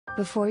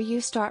Before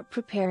you start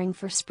preparing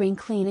for spring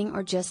cleaning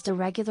or just a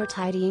regular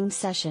tidying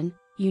session,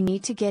 you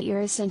need to get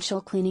your essential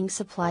cleaning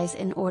supplies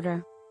in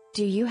order.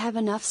 Do you have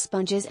enough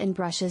sponges and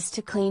brushes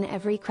to clean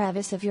every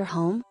crevice of your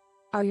home?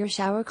 Are your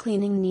shower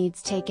cleaning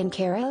needs taken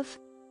care of?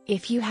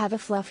 If you have a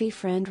fluffy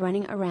friend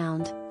running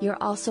around,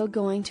 you're also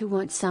going to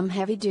want some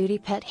heavy-duty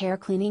pet hair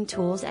cleaning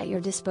tools at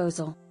your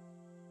disposal.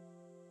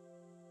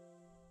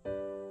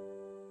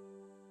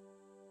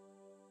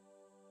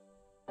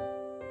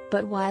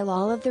 But while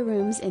all of the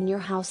rooms in your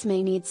house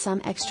may need some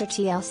extra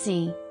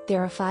TLC,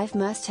 there are 5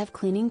 must-have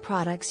cleaning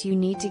products you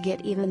need to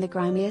get even the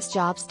grimiest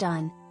jobs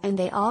done, and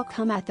they all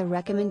come at the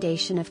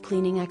recommendation of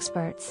cleaning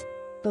experts.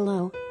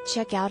 Below,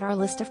 check out our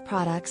list of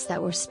products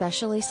that were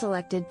specially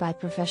selected by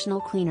professional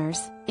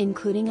cleaners,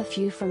 including a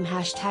few from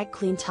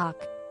 #CleanTalk.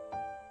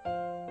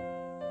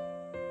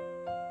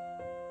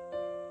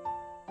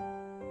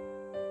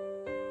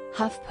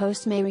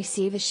 HuffPost may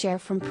receive a share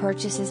from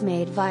purchases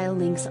made via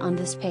links on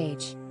this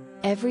page.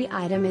 Every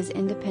item is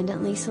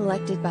independently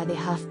selected by the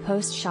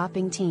HuffPost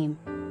shopping team.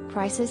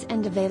 Prices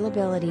and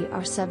availability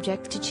are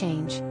subject to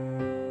change.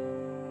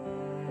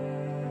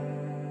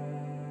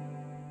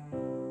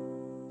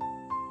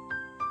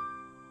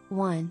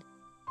 One.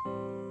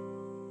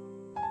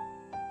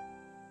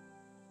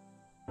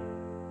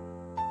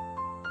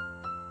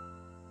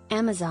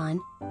 Amazon.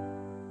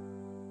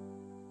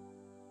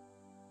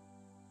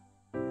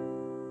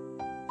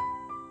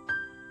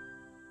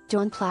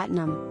 Dawn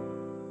Platinum.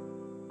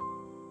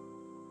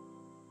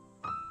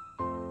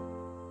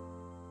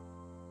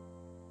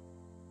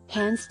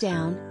 Hands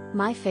down,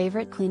 my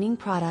favorite cleaning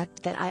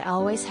product that I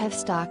always have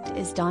stocked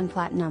is Dawn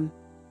Platinum.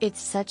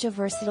 It's such a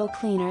versatile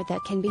cleaner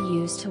that can be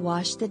used to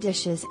wash the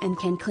dishes and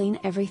can clean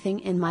everything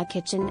in my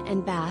kitchen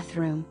and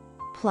bathroom.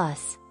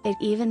 Plus, it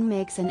even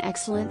makes an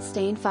excellent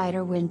stain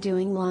fighter when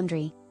doing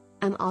laundry.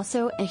 I'm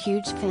also a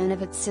huge fan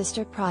of its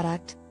sister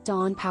product,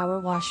 Dawn Power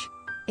Wash.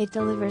 It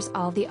delivers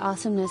all the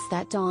awesomeness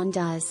that Dawn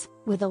does,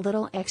 with a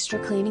little extra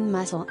cleaning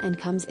muscle, and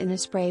comes in a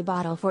spray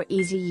bottle for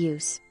easy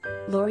use.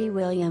 Lori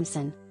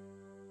Williamson.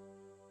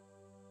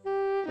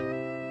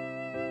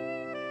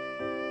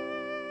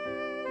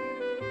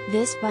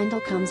 This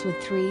bundle comes with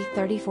 3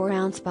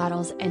 34-ounce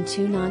bottles and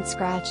 2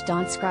 non-scratch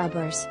Dawn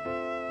scrubbers.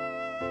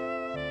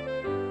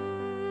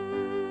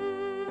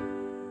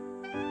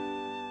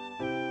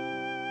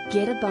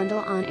 Get a bundle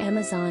on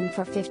Amazon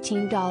for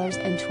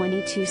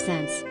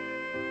 $15.22.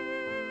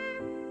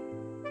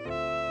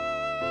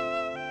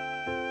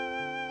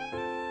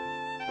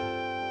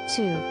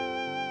 Two.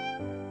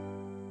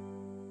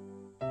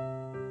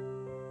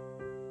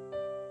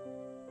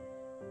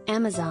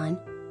 Amazon.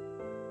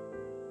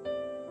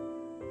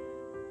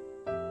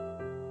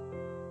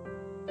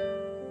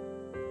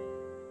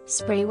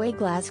 Sprayway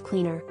Glass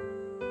Cleaner.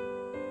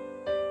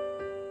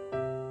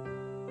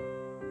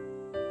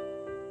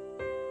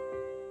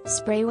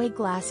 Sprayway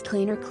Glass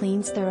Cleaner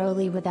cleans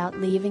thoroughly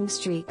without leaving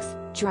streaks,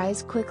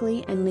 dries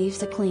quickly and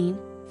leaves a clean,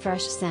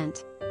 fresh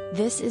scent.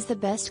 This is the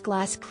best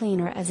glass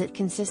cleaner as it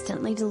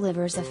consistently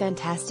delivers a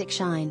fantastic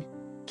shine.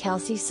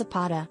 Kelsey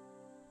Zapata.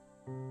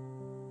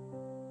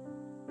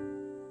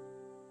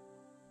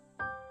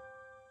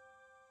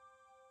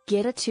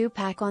 Get a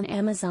 2-pack on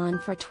Amazon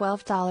for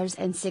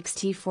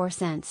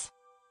 $12.64.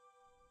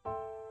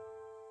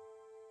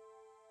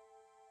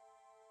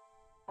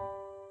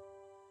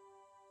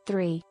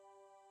 Three.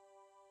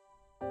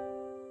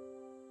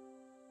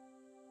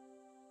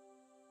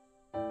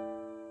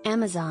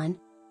 Amazon.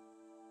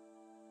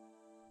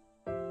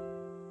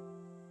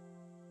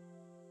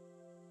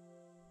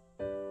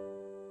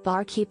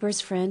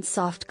 Barkeeper's Friend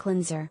Soft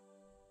Cleanser.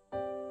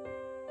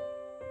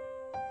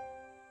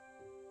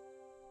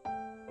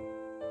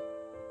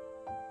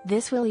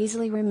 This will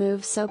easily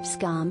remove soap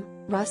scum,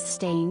 rust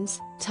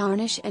stains,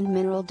 tarnish and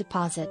mineral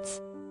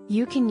deposits.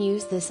 You can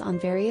use this on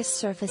various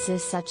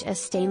surfaces such as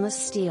stainless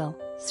steel,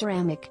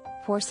 ceramic,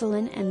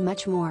 porcelain and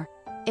much more.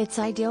 It's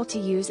ideal to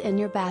use in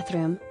your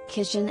bathroom,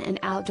 kitchen and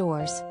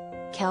outdoors.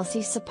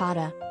 Kelsey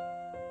Zapata.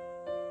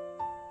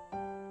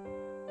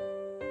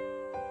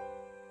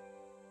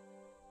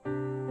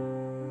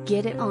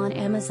 Get it on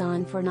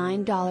Amazon for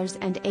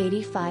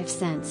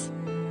 $9.85.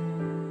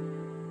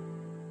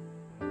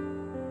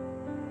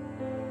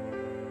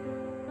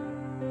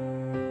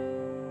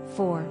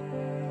 4.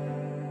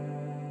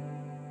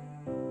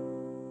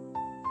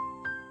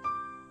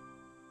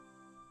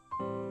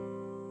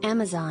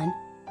 Amazon.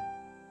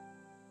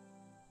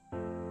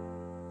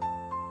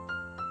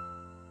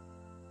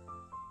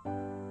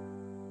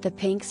 The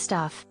Pink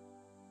Stuff.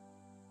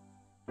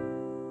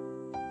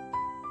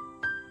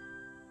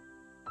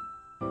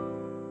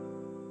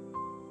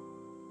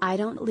 I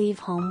don't leave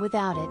home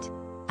without it.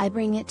 I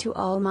bring it to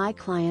all my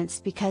clients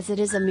because it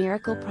is a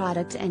miracle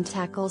product and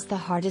tackles the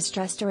hardest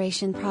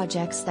restoration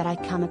projects that I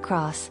come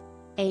across.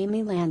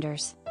 Amy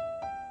Landers.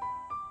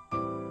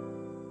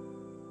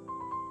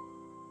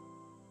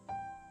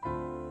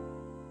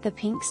 The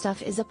Pink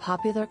Stuff is a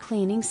popular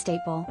cleaning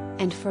staple,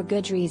 and for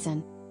good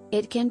reason.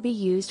 It can be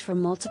used for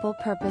multiple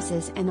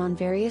purposes and on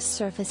various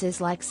surfaces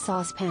like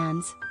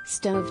saucepans,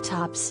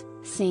 stovetops,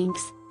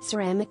 sinks,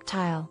 ceramic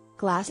tile,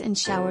 glass and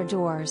shower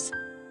doors.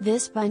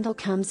 This bundle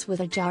comes with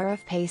a jar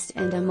of paste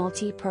and a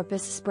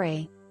multi-purpose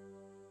spray.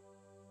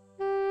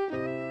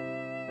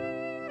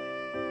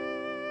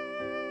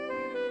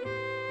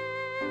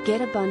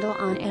 Get a bundle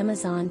on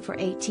Amazon for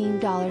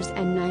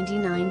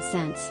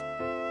 $18.99.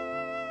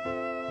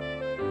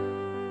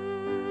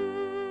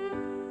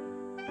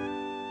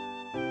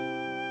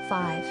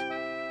 Five.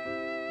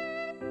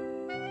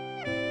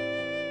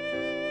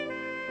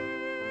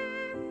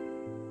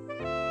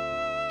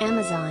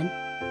 Amazon.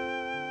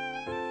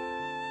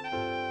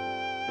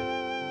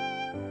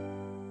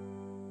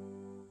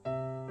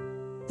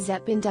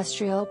 Zep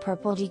Industrial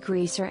Purple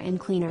Degreaser and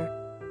Cleaner.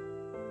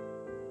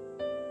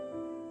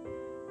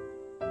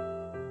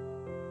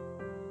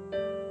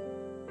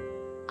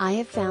 I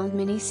have found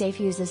many safe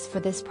uses for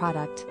this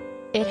product.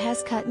 It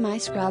has cut my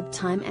scrub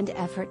time and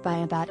effort by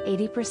about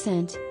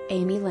 80%,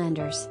 Amy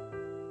Landers.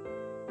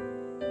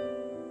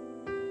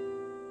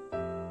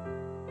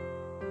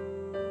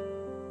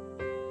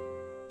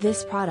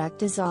 This product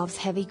dissolves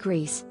heavy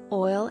grease,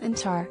 oil and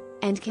tar,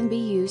 and can be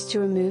used to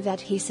remove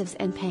adhesives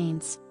and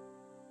paints.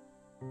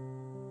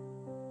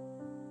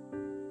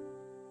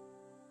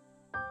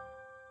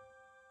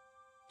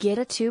 Get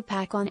a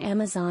 2-pack on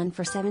Amazon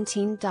for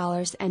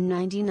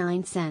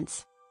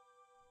 $17.99.